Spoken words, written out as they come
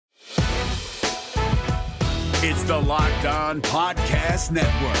It's the Locked On Podcast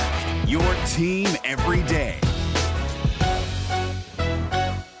Network, your team every day.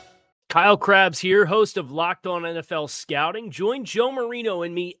 Kyle Krabs here, host of Locked On NFL Scouting. Join Joe Marino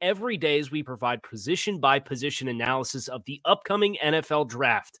and me every day as we provide position-by-position analysis of the upcoming NFL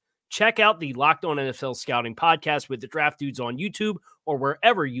Draft. Check out the Locked On NFL Scouting podcast with the Draft Dudes on YouTube or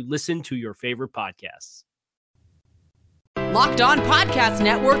wherever you listen to your favorite podcasts. Locked On Podcast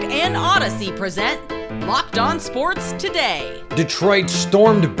Network and Odyssey present Locked On Sports Today. Detroit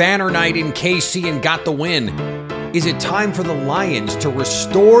stormed Banner Night in KC and got the win. Is it time for the Lions to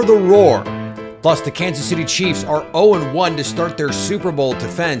restore the roar? Plus, the Kansas City Chiefs are 0-1 to start their Super Bowl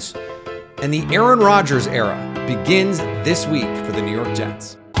defense. And the Aaron Rodgers era begins this week for the New York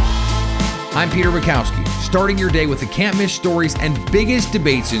Jets. I'm Peter Bukowski, starting your day with the can't-miss stories and biggest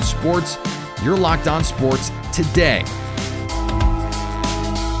debates in sports. You're Locked On Sports Today.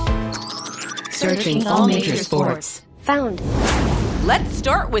 Searching all major sports. Found. Let's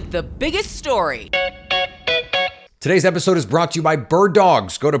start with the biggest story. Today's episode is brought to you by Bird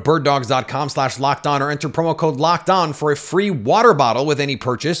Dogs. Go to birddogs.com/lockedon or enter promo code LOCKEDON for a free water bottle with any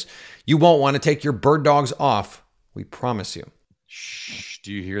purchase. You won't want to take your bird dogs off. We promise you. Shh,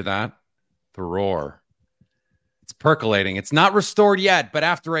 do you hear that? The roar. It's percolating. It's not restored yet, but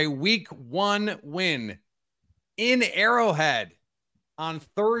after a week 1 win in Arrowhead on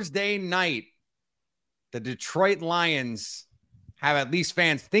Thursday night, the Detroit Lions have at least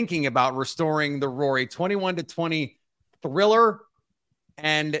fans thinking about restoring the roar. A 21-20 thriller.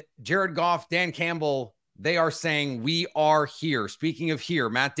 And Jared Goff, Dan Campbell, they are saying we are here. Speaking of here,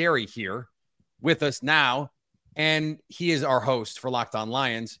 Matt Derry here with us now. And he is our host for Locked On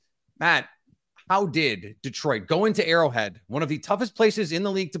Lions. Matt, how did Detroit go into Arrowhead, one of the toughest places in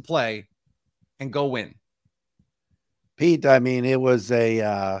the league to play, and go win? Pete, I mean, it was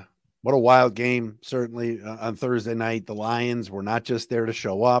what a wild game, certainly on Thursday night. The Lions were not just there to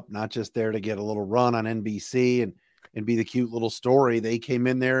show up, not just there to get a little run on NBC and be the cute little story. They came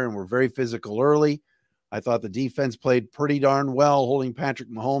in there and were very physical early. I thought the defense played pretty darn well, holding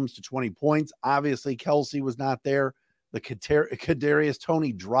Patrick Mahomes to 20 points. Obviously, Kelsey was not there. The Kadarius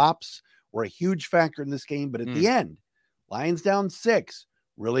Toney drops were a huge factor in this game. But at the end, Lions down 6.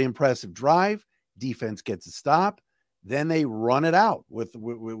 Really impressive drive. Defense gets a stop. Then they run it out with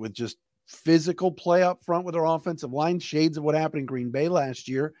just physical play up front with their offensive line, shades of what happened in Green Bay last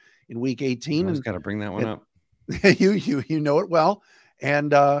year in Week 18. I just got to bring that one up. You know it well,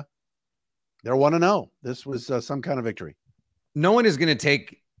 and they're 1-0. This was some kind of victory. No one is going to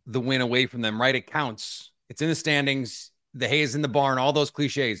take the win away from them, right? It counts. It's in the standings. The hay is in the barn. All those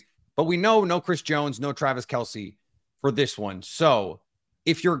cliches. But we know no Chris Jones, no Travis Kelce for this one. So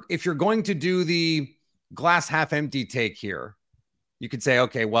if you're going to do the glass half empty take here, you could say,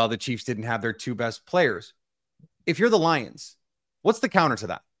 okay, well, the Chiefs didn't have their 2 best players. If you're the Lions, what's the counter to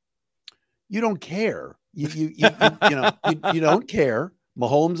that? You don't care. You don't care.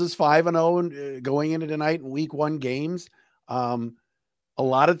 Mahomes is 5-0 and going into tonight in Week 1 games. A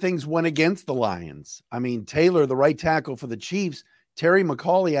lot of things went against the Lions. I mean, Taylor, the right tackle for the Chiefs, Terry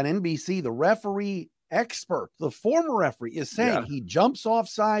McAulay on NBC, the referee expert, the former referee, is saying he jumps off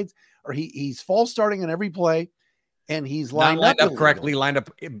sides, or he's false starting on every play, and he's lined up correctly, lined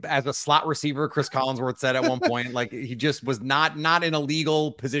up as a slot receiver. Chris Collinsworth said at one point, like he just was not in a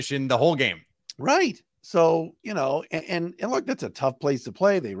legal position the whole game. Right. So, and look, that's a tough place to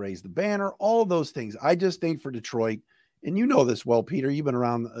play. They raised the banner, all of those things. I just think for Detroit, and you know this well, Peter, you've been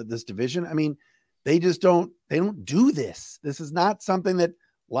around this division. I mean, they don't do this. This is not something that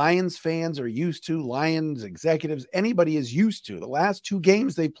Lions fans are used to, Lions executives, anybody is used to. The last 2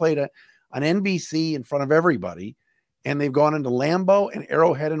 games they played on NBC in front of everybody, and they've gone into Lambeau and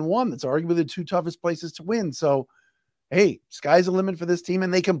Arrowhead and won. That's arguably the 2 toughest places to win. So, hey, sky's the limit for this team,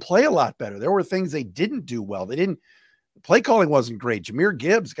 and they can play a lot better. There were things they didn't do well. Play calling wasn't great. Jahmyr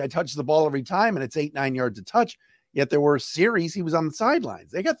Gibbs, guy touches the ball every time, and it's 8-9 yards a touch. Yet there were series he was on the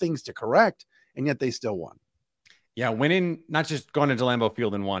sidelines. They got things to correct, and yet they still won. Yeah, winning, not just going into Lambeau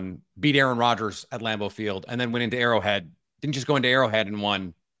Field and won, beat Aaron Rodgers at Lambeau Field, and then went into Arrowhead. Didn't just go into Arrowhead and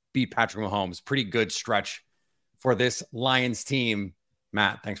won, beat Patrick Mahomes. Pretty good stretch for this Lions team.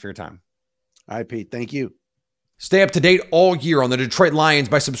 Matt, thanks for your time. All right, Pete, thank you. Stay up to date all year on the Detroit Lions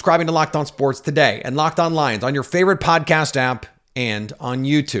by subscribing to Locked On Sports Today and Locked On Lions on your favorite podcast app and on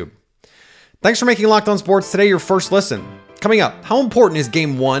YouTube. Thanks for making Locked On Sports Today your first listen. Coming up, how important is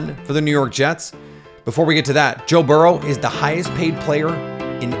Game 1 for the New York Jets? Before we get to that, Joe Burrow is the highest paid player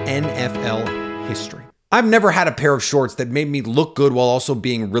in NFL history. I've never had a pair of shorts that made me look good while also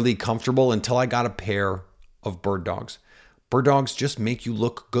being really comfortable until I got a pair of Bird Dogs. Bird Dogs just make you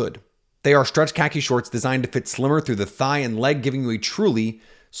look good. They are stretch khaki shorts designed to fit slimmer through the thigh and leg, giving you a truly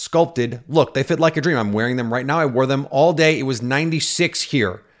sculpted look. They fit like a dream. I'm wearing them right now. I wore them all day. It was 96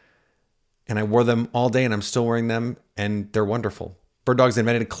 here. And I wore them all day and I'm still wearing them and they're wonderful. Bird Dogs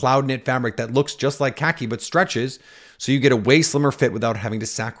invented a cloud knit fabric that looks just like khaki but stretches, so you get a way slimmer fit without having to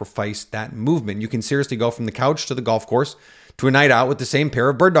sacrifice that movement. You can seriously go from the couch to the golf course to a night out with the same pair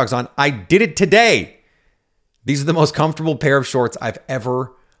of Bird Dogs on. I did it today. These are the most comfortable pair of shorts I've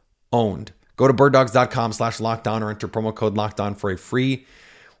ever owned. Go to birddogs.com/lockdown or enter promo code lockdown for a free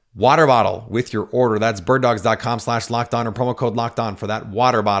water bottle with your order. That's birddogs.com/lockdown or promo code lockdown for that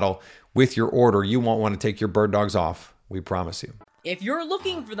water bottle with your order. You won't want to take your Bird Dogs off. We promise you. If you're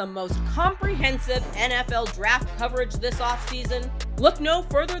looking for the most comprehensive NFL draft coverage this offseason, look no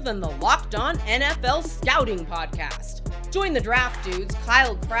further than the Locked On NFL Scouting Podcast. Join the draft dudes,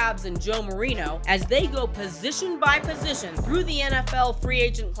 Kyle Krabs and Joe Marino, as they go position by position through the NFL free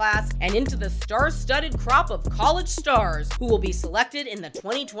agent class and into the star-studded crop of college stars who will be selected in the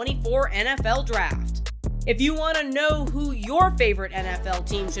 2024 NFL Draft. If you want to know who your favorite NFL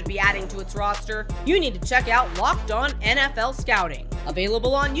team should be adding to its roster, you need to check out Locked On NFL Scouting,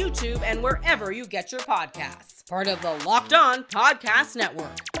 available on YouTube and wherever you get your podcasts. Part of the Locked On Podcast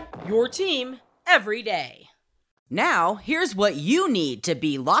Network, your team every day. Now, here's what you need to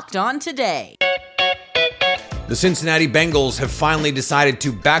be locked on today. The Cincinnati Bengals have finally decided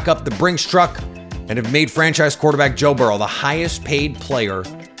to back up the Brinks truck and have made franchise quarterback Joe Burrow the highest paid player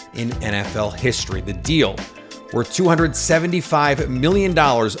in NFL history. The deal worth $275 million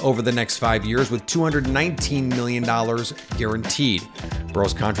over the next 5 years, with $219 million guaranteed.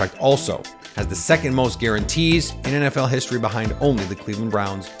 Burrow's contract also has the second most guarantees in NFL history, behind only the Cleveland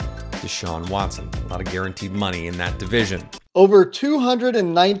Browns' Deshaun Watson. A lot of guaranteed money in that division. Over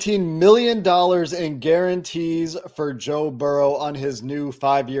 $219 million in guarantees for Joe Burrow on his new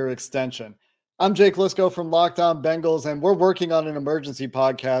 5-year extension. I'm Jake Lisco from Locked On Bengals, and we're working on an emergency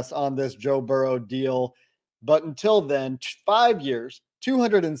podcast on this Joe Burrow deal. But until then, 5 years,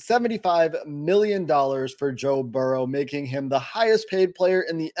 $275 million for Joe Burrow, making him the highest paid player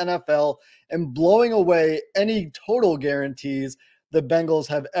in the NFL and blowing away any total guarantees the Bengals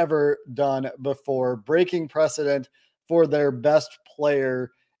have ever done before, breaking precedent for their best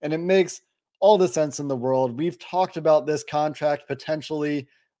player. And it makes all the sense in the world. We've talked about this contract potentially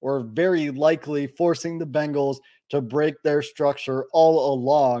or very likely forcing the Bengals to break their structure all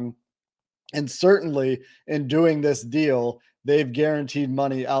along. And certainly in doing this deal, they've guaranteed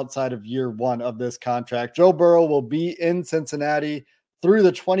money outside of year one of this contract. Joe Burrow will be in Cincinnati through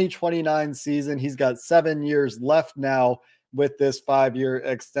the 2029 season. He's got 7 years left now with this 5-year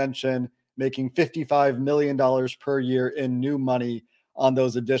extension, making $55 million per year in new money on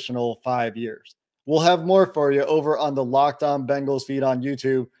those additional 5 years. We'll have more for you over on the Locked On Bengals feed on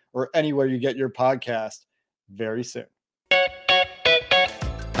YouTube or anywhere you get your podcast very soon.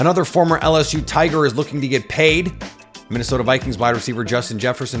 Another former LSU Tiger is looking to get paid. Minnesota Vikings wide receiver Justin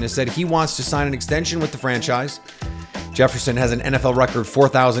Jefferson has said he wants to sign an extension with the franchise. Jefferson has an NFL record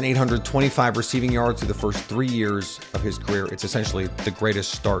 4,825 receiving yards through the first 3 years of his career. It's essentially the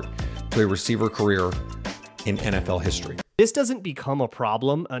greatest start to a receiver career in NFL history. This doesn't become a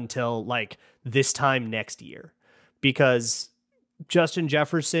problem until like this time next year, because Justin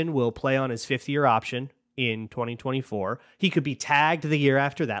Jefferson will play on his 5th-year option in 2024. He could be tagged the year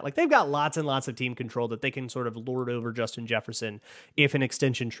after that. Like, they've got lots and lots of team control that they can sort of lord over Justin Jefferson if an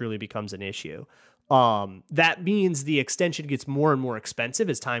extension truly becomes an issue. That means the extension gets more and more expensive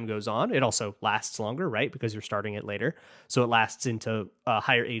as time goes on. It also lasts longer, right? Because you're starting it later. So it lasts into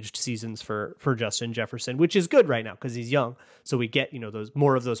higher aged seasons for Justin Jefferson, which is good right now because he's young. So we get, those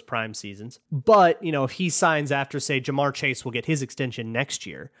more of those prime seasons. But, if he signs after, say, Jamar Chase will get his extension next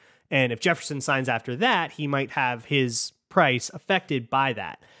year. And if Jefferson signs after that, he might have his price affected by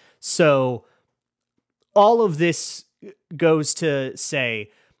that. So all of this goes to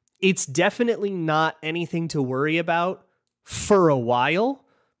say, it's definitely not anything to worry about for a while,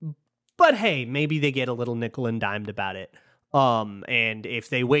 but hey, maybe they get a little nickel and dimed about it. And if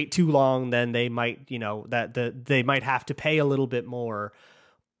they wait too long, then they might, they might have to pay a little bit more,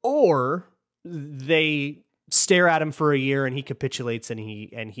 or they stare at him for a year and he capitulates and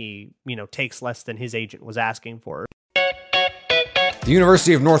he takes less than his agent was asking for. The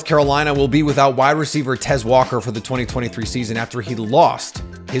University of North Carolina will be without wide receiver Tez Walker for the 2023 season after he lost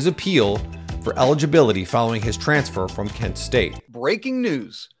his appeal for eligibility following his transfer from Kent State. Breaking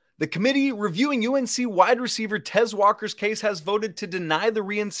news. The committee reviewing UNC wide receiver Tez Walker's case has voted to deny the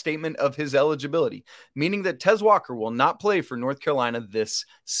reinstatement of his eligibility, meaning that Tez Walker will not play for North Carolina this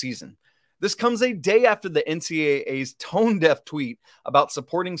season. This comes a day after the NCAA's tone-deaf tweet about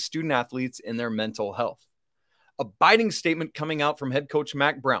supporting student athletes in their mental health. A biting statement coming out from head coach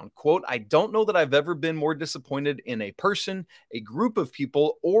Mack Brown. Quote, "I don't know that I've ever been more disappointed in a person, a group of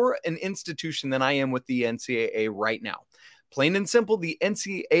people, or an institution than I am with the NCAA right now. Plain and simple, the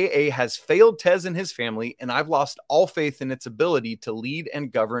NCAA has failed Tez and his family, and I've lost all faith in its ability to lead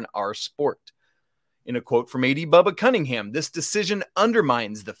and govern our sport." In a quote from AD Bubba Cunningham, "This decision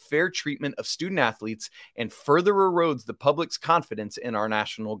undermines the fair treatment of student athletes and further erodes the public's confidence in our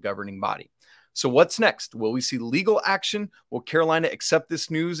national governing body." So what's next? Will we see legal action? Will Carolina accept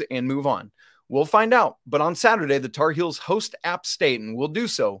this news and move on? We'll find out. But on Saturday, the Tar Heels host App State and will do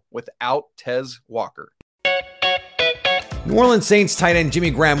so without Tez Walker. New Orleans Saints tight end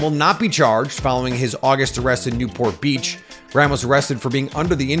Jimmy Graham will not be charged following his August arrest in Newport Beach. Graham was arrested for being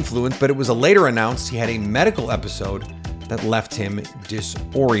under the influence, but it was later announced he had a medical episode that left him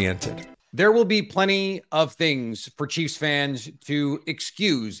disoriented. There will be plenty of things for Chiefs fans to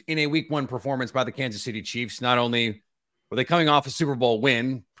excuse in a Week 1 performance by the Kansas City Chiefs. Not only were they coming off a Super Bowl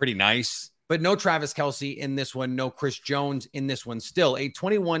win, pretty nice, but no Travis Kelce in this one, no Chris Jones in this one. Still, a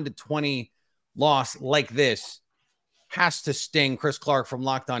 21-20 loss like this has to sting. Chris Clark from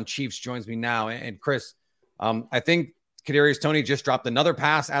Locked On Chiefs joins me now. And Chris, I think Kadarius Toney just dropped another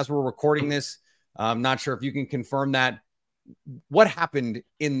pass as we're recording this. I'm not sure if you can confirm that. What happened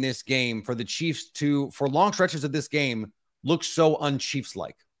in this game for the Chiefs to, for long stretches of this game, look so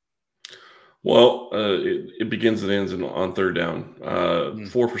un-Chiefs-like? Well, it begins and ends on third down.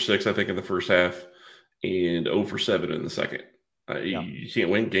 4 for 6, I think, in the first half, and 0 for 7 in the second. You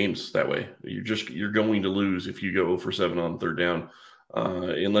can't win games that way. You're going to lose if you go 0 for 7 on third down,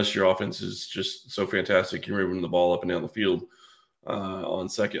 unless your offense is just so fantastic you're moving the ball up and down the field on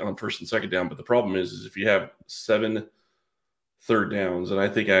first and second down. But the problem is if you have 7 third downs, and I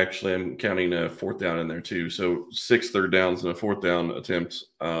think actually I'm counting a fourth down in there too. So 6 third downs and a fourth down attempt.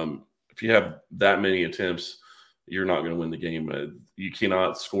 If you have that many attempts, you're not going to win the game. You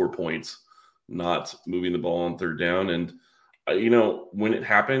cannot score points not moving the ball on third down. And, when it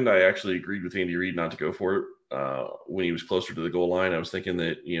happened, I actually agreed with Andy Reid not to go for it. When he was closer to the goal line, I was thinking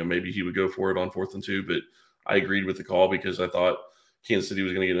that, maybe he would go for it on 4th and 2, but I agreed with the call because I thought Kansas City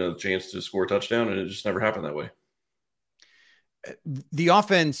was going to get another chance to score a touchdown, and it just never happened that way. The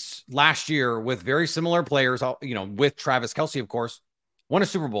offense last year with very similar players, with Travis Kelce, of course, won a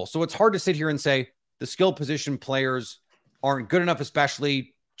Super Bowl. So it's hard to sit here and say the skill position players aren't good enough,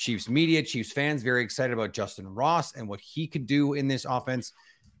 especially Chiefs media, Chiefs fans, very excited about Justin Ross and what he could do in this offense.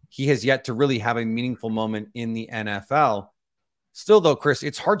 He has yet to really have a meaningful moment in the NFL. Still, though, Chris,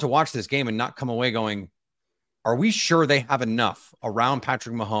 it's hard to watch this game and not come away going, are we sure they have enough around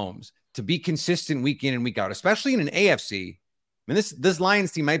Patrick Mahomes to be consistent week in and week out, especially in an AFC? I mean, this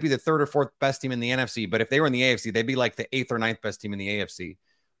Lions team might be the 3rd or 4th best team in the NFC, but if they were in the AFC, they'd be like the 8th or 9th best team in the AFC.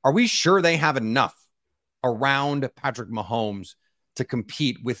 Are we sure they have enough around Patrick Mahomes to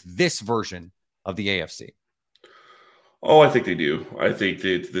compete with this version of the AFC? Oh, I think they do. I think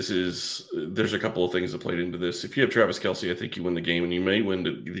that there's a couple of things that played into this. If you have Travis Kelce, I think you win the game, and you may win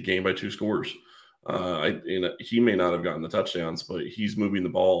the game by 2 scores. He may not have gotten the touchdowns, but he's moving the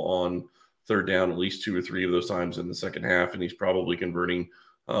ball on third down at least 2 or 3 of those times in the second half, and he's probably converting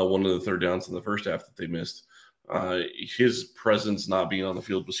one of the third downs in the first half that they missed. His presence not being on the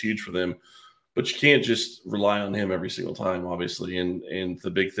field was huge for them, but you can't just rely on him every single time, obviously. And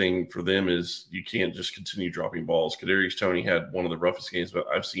the big thing for them is you can't just continue dropping balls. Kadarius Toney had one of the roughest games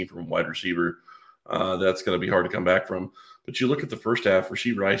I've seen from a wide receiver. That's going to be hard to come back from. But you look at the first half,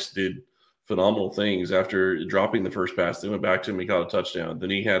 Rashee Rice did phenomenal things. After dropping the first pass, they went back to him, he caught a touchdown. Then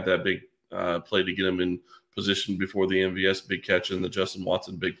he had that big play to get him in position before the MVS big catch and the Justin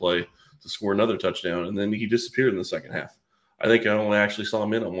Watson big play to score another touchdown. And then he disappeared in the second half. I think I only actually saw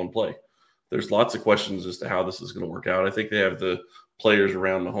him in on one play. There's lots of questions as to how this is going to work out. I think they have the players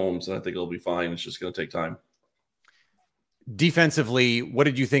around Mahomes, and I think it'll be fine. It's just going to take time. Defensively, what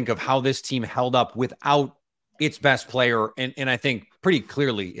did you think of how this team held up without its best player? And I think pretty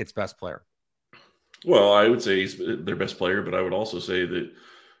clearly its best player. Well, I would say he's their best player, but I would also say that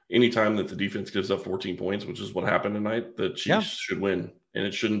anytime that the defense gives up 14 points, which is what happened tonight, the Chiefs should win, and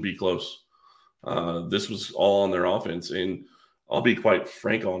it shouldn't be close. This was all on their offense, and I'll be quite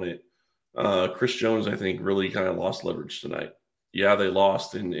frank on it. Chris Jones, I think, really kind of lost leverage tonight. Yeah, they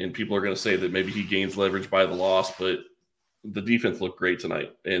lost, and people are going to say that maybe he gains leverage by the loss, but the defense looked great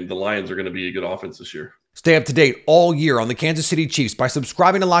tonight, and the Lions are going to be a good offense this year. Stay up to date all year on the Kansas City Chiefs by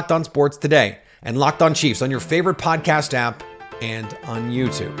subscribing to Locked On Sports today and Locked On Chiefs on your favorite podcast app and on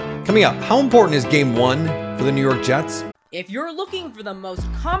YouTube. Coming up, how important is Game 1 for the New York Jets? If you're looking for the most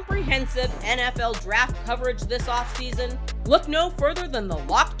comprehensive NFL draft coverage this offseason, look no further than the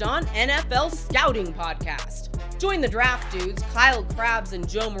Locked On NFL Scouting Podcast. Join the draft dudes, Kyle Krabs and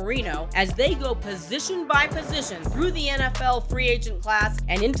Joe Marino, as they go position by position through the NFL free agent class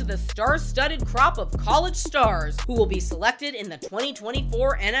and into the star-studded crop of college stars who will be selected in the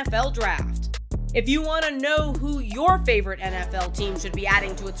 2024 NFL Draft. If you want to know who your favorite NFL team should be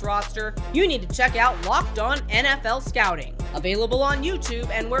adding to its roster, you need to check out Locked On NFL Scouting, available on YouTube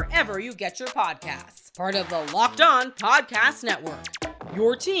and wherever you get your podcasts. Part of the Locked On Podcast Network,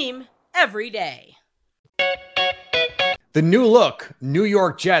 your team every day. The new look New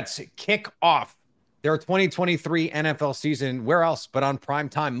York Jets kick off their 2023 NFL season. Where else but on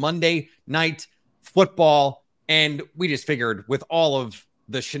primetime Monday Night Football? And we just figured with all of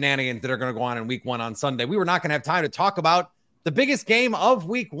the shenanigans that are going to go on in week one on Sunday, we were not going to have time to talk about the biggest game of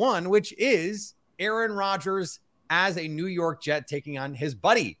week one, which is Aaron Rodgers as a New York Jet taking on his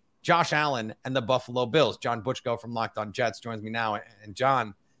buddy, Josh Allen and the Buffalo Bills. John Butchko from Locked On Jets joins me now. And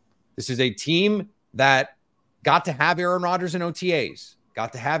John, this is a team that got to have Aaron Rodgers in OTAs,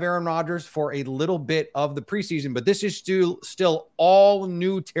 got to have Aaron Rodgers for a little bit of the preseason, but this is still all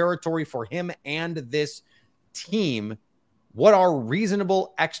new territory for him and this team. What are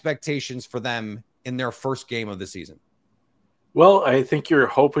reasonable expectations for them in their first game of the season? Well, I think you're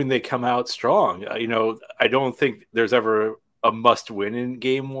hoping they come out strong. I don't think there's ever a must win in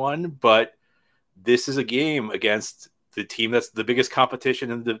game one, but this is a game against the team that's the biggest competition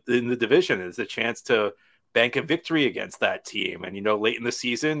in the division. It's a chance to bank a victory against that team. And, late in the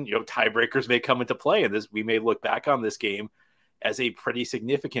season, tiebreakers may come into play, and we may look back on this game as a pretty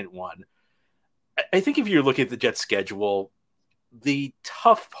significant one. I think if you're looking at the Jets schedule, the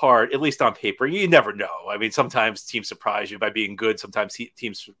tough part, at least on paper, you never know. I mean, sometimes teams surprise you by being good. Sometimes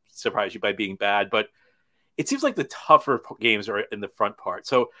teams surprise you by being bad. But it seems like the tougher games are in the front part.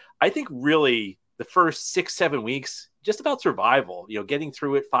 So I think really the first 6-7 weeks, just about survival, getting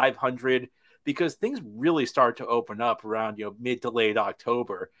through it 500, because things really start to open up around, mid to late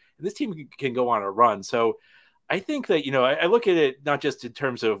October. And this team can go on a run. So I think that, I look at it not just in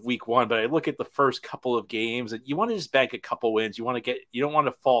terms of week one, but I look at the first couple of games, and you want to just bank a couple wins. You don't want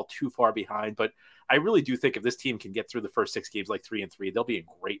to fall too far behind, but I really do think if this team can get through the first 6 games like 3-3, they'll be in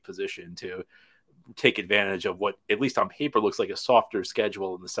great position to take advantage of what, at least on paper, looks like a softer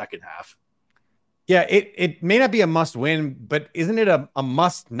schedule in the second half. Yeah, it may not be a must win, but isn't it a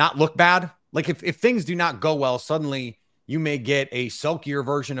must not look bad? Like if things do not go well, suddenly you may get a sulkier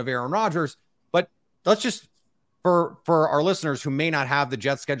version of Aaron Rodgers. But let's just, for our listeners who may not have the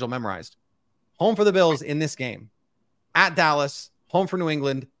Jets schedule memorized, home for the Bills in this game, at Dallas, home for New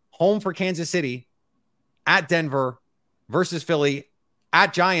England, home for Kansas City, at Denver versus Philly,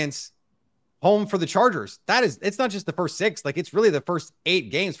 at Giants, home for the Chargers. It's not just the first 6, like it's really the first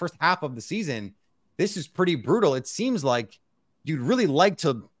 8 games, first half of the season. This is pretty brutal. It seems like you'd like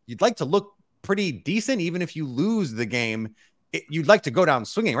to look pretty decent, even if you lose the game. You'd like to go down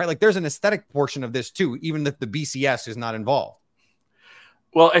swinging, right? Like there's an aesthetic portion of this too, even if the BCS is not involved.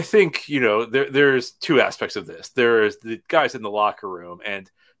 Well, I think, there's 2 aspects of this. There's the guys in the locker room, and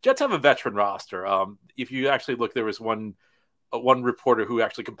Jets have a veteran roster. If you actually look, there was one reporter who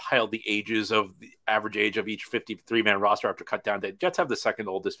actually compiled the average age of each 53-man roster after cut down. The Jets have the second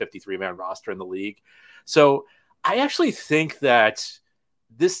oldest 53-man roster in the league. So I actually think that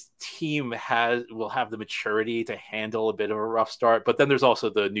this team will have the maturity to handle a bit of a rough start, but then there's also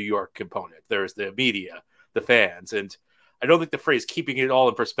the New York component. There's the media, the fans, and I don't think the phrase keeping it all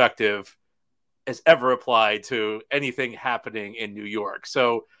in perspective has ever applied to anything happening in New York.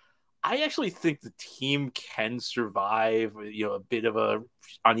 So I actually think the team can survive, a bit of a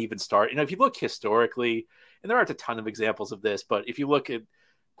uneven start. If you look historically, and there aren't a ton of examples of this, but if you look at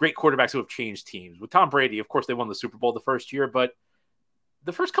great quarterbacks who have changed teams, with Tom Brady, of course, they won the Super Bowl the first year, but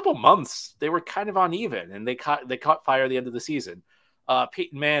the first couple months, they were kind of uneven, and they caught fire at the end of the season.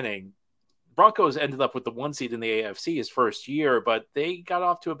 Peyton Manning, Broncos ended up with the 1 seed in the AFC his first year, but they got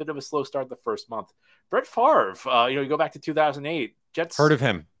off to a bit of a slow start the first month. Brett Favre, you go back to 2008. Jets heard of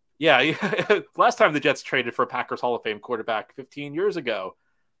him? Yeah. Last time the Jets traded for a Packers Hall of Fame quarterback 15 years ago,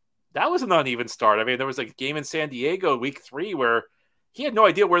 that was an uneven start. I mean, there was a game in San Diego week 3 where he had no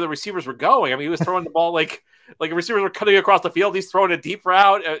idea where the receivers were going. I mean, he was throwing the ball like receivers were cutting across the field. He's throwing a deep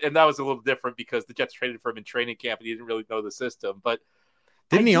route, and that was a little different because the Jets traded for him in training camp, and he didn't really know the system. But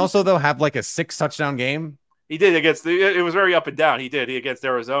didn't he also, though, have like a 6 touchdown game? He did it was very up and down. He did against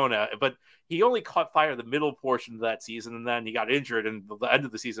Arizona, but he only caught fire the middle portion of that season, and then he got injured, and the end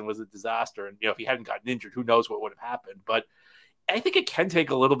of the season was a disaster. And, if he hadn't gotten injured, who knows what would have happened. But I think it can take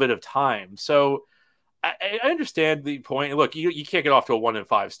a little bit of time. So I understand the point. Look, you can't get off to a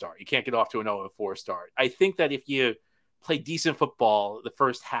 1-5 start. You can't get off to an 0-4 start. I think that if you play decent football the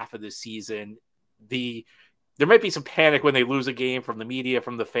first half of the season, there might be some panic when they lose a game from the media,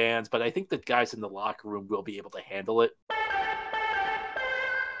 from the fans, but I think the guys in the locker room will be able to handle it.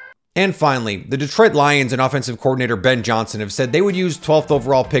 And finally, the Detroit Lions and offensive coordinator Ben Johnson have said they would use 12th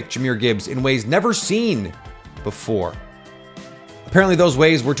overall pick Jahmyr Gibbs in ways never seen before. Apparently those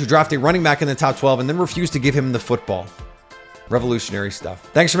ways were to draft a running back in the top 12 and then refuse to give him the football. Revolutionary stuff.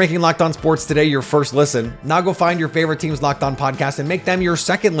 Thanks for making Locked On Sports today your first listen. Now go find your favorite team's Locked On podcast and make them your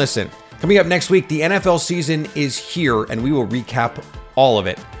second listen. Coming up next week, the NFL season is here and we will recap all of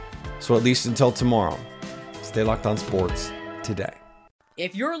it. So at least until tomorrow, stay Locked On Sports today.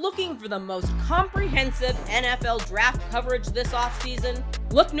 If you're looking for the most comprehensive NFL draft coverage this offseason,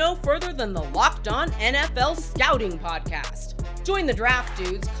 look no further than the Locked On NFL Scouting Podcast. Join the draft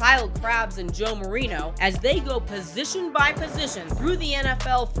dudes, Kyle Krabs and Joe Marino, as they go position by position through the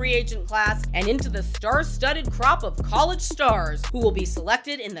NFL free agent class and into the star-studded crop of college stars who will be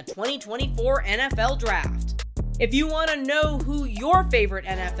selected in the 2024 NFL Draft. If you want to know who your favorite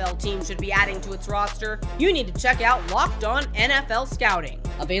NFL team should be adding to its roster, you need to check out Locked On NFL Scouting,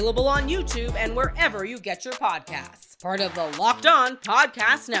 available on YouTube and wherever you get your podcasts. Part of the Locked On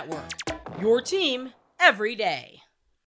Podcast Network, your team every day.